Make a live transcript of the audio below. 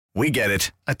We get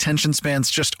it. Attention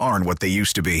spans just aren't what they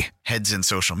used to be. Heads in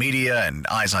social media and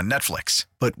eyes on Netflix.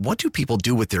 But what do people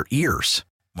do with their ears?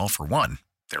 Well, for one,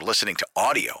 they're listening to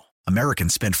audio.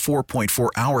 Americans spend 4.4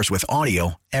 hours with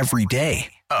audio every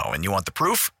day. Oh, and you want the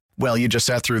proof? Well, you just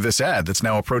sat through this ad that's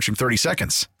now approaching 30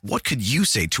 seconds. What could you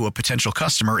say to a potential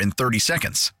customer in 30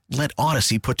 seconds? Let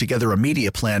Odyssey put together a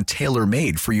media plan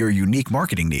tailor-made for your unique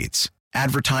marketing needs.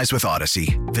 Advertise with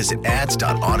Odyssey. Visit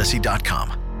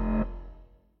ads.odyssey.com.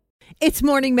 It's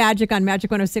Morning Magic on Magic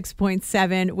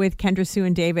 106.7 with Kendra, Sue,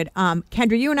 and David.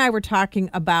 Kendra, you and I were talking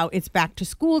about it's back to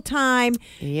school time.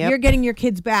 Yep. You're getting your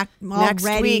kids back all Next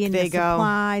ready week and they the go.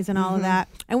 supplies and all of that.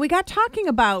 And we got talking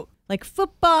about like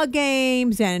football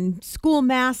games and school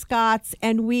mascots.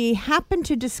 And we happened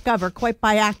to discover quite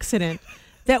by accident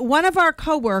that one of our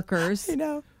coworkers, I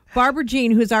know. Barbara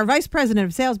Jean, who's our vice president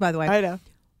of sales, by the way. I know.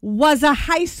 Was a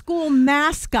high school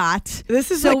mascot.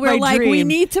 This is so like we're my like, we dream.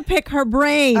 need to pick her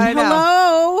brain. I know.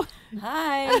 Hello.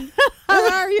 Hi.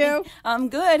 How are you? I'm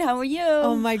good. How are you?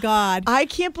 Oh my God. I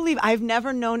can't believe I've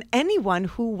never known anyone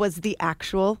who was the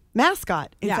actual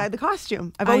mascot inside the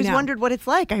costume. I've I always know. wondered what it's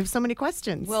like. I have so many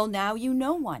questions. Well, now you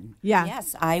know one. Yeah.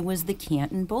 Yes, I was the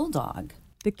Canton Bulldog.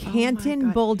 The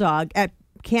Canton Bulldog at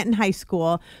Canton High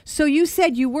School. So you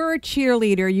said you were a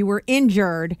cheerleader, you were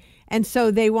injured, and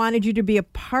so they wanted you to be a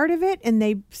part of it, and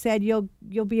they said you'll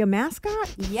be a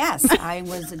mascot? Yes, I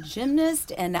was a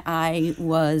gymnast and I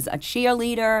was a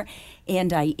cheerleader,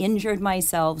 and I injured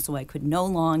myself, so I could no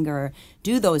longer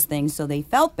do those things. So they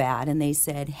felt bad and they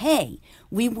said, hey,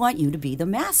 we want you to be the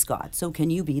mascot. So can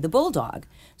you be the bulldog?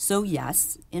 So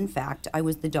yes, in fact, I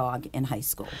was the dog in high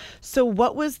school. So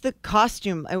what was the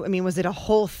costume? I mean, was it a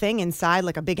whole thing inside,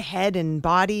 like a big head and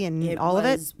body and all of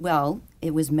it? Well,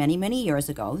 it was many, many years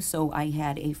ago. So I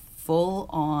had a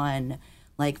full-on,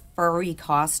 like, furry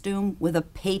costume with a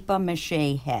paper mache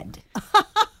head.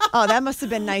 Oh, that must have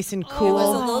been nice and cool It was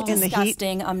a little in the heat.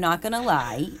 disgusting, I'm not going to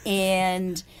lie.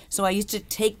 And so I used to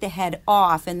take the head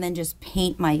off and then just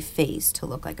paint my face to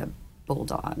look like a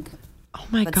bulldog. Oh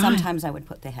my But God. sometimes I would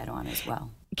put the head on as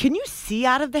well. Can you see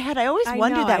out of the head? I always I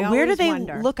wonder know, that. I Where do always they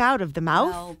wonder. look out of the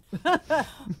mouth? Well,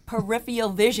 peripheral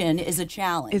vision is a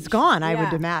challenge. It's gone, I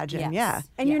would Yeah. imagine. Yes. Yeah.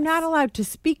 And you're Yes. not allowed to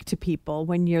speak to people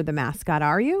when you're the mascot,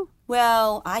 are you?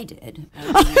 Well, I did. I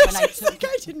mean, when I took,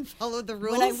 I didn't follow the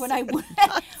rules. when I wasn't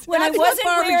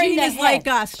Barbara wearing Jean the is head. like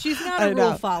us. She's not I a know.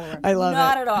 rule follower. I love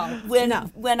Not it. at all.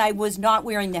 When I was not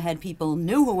wearing the head, people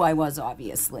knew who I was,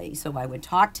 obviously, so I would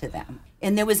talk to them.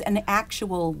 And there was an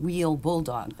actual real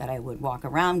bulldog that I would walk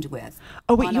around with.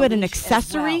 Oh, wait, on you a had an leash as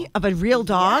accessory well. of a real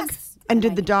dog? Yes. And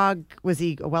did the dog, was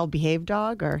he a well-behaved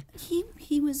dog or? He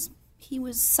was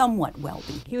somewhat well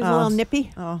behaved. He was a little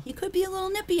nippy. He could be a little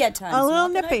nippy at times. A little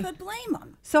Not that nippy. I could blame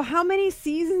him. So how many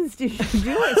seasons did you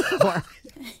do it for?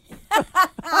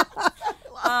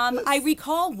 I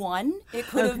recall one. It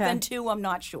could have Okay. been two. I'm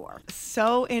not sure.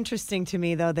 So interesting to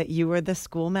me, though, that you were the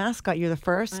school mascot. You're the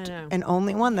first know. and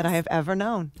only one that I have ever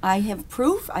known. I have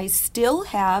proof. I still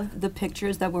have the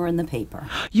pictures that were in the paper.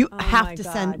 You my have to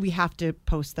God. send, we have to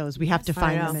post those. We have to I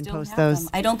find know. them and Still post have those. them.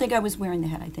 I don't think I was wearing the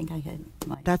head. I think I had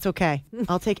mine. That's okay.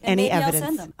 I'll take And any maybe I'll evidence.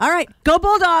 send them. All right, go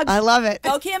Bulldogs. I love it.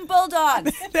 Go Kim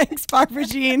Bulldogs. Thanks, Barbara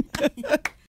Jean.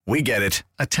 We get it.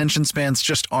 Attention spans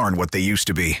just aren't what they used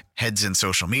to be. Heads in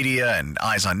social media and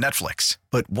eyes on Netflix.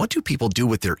 But what do people do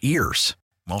with their ears?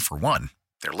 Well, for one,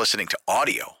 they're listening to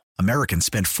audio. Americans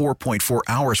spend 4.4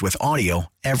 hours with audio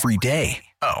every day.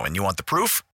 Oh, and you want the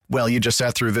proof? Well, you just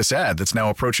sat through this ad that's now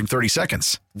approaching 30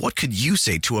 seconds. What could you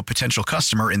say to a potential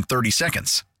customer in 30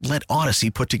 seconds? Let Odyssey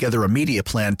put together a media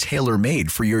plan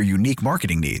tailor-made for your unique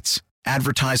marketing needs.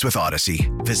 Advertise with Odyssey.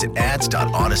 Visit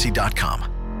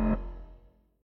ads.odyssey.com.